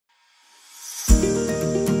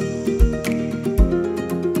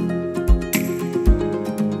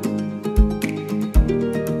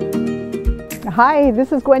Hi,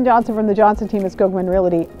 this is Gwen Johnson from the Johnson team at Skogman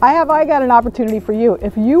Realty. I got an opportunity for you.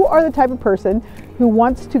 If you are the type of person who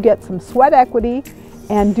wants to get some sweat equity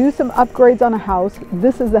and do some upgrades on a house,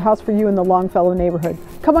 this is the house for you in the Longfellow neighborhood.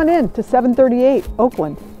 Come on in to 738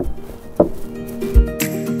 Oakland.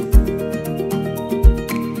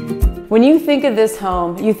 When you think of this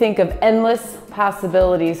home, you think of endless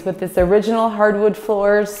possibilities with its original hardwood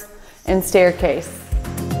floors and staircase.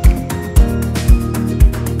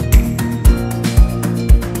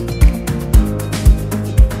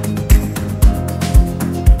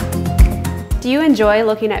 Do you enjoy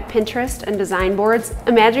looking at Pinterest and design boards?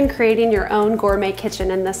 Imagine creating your own gourmet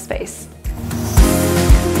kitchen in this space.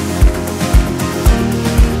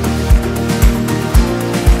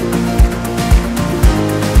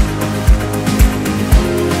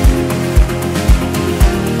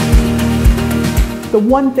 The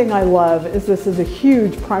one thing I love is this is a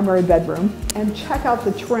huge primary bedroom, and check out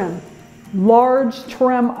the trim. Large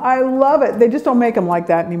trim, I love it. They just don't make them like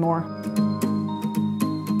that anymore.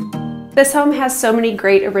 This home has so many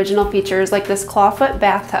great original features like this clawfoot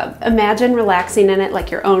bathtub. Imagine relaxing in it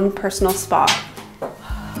like your own personal spa.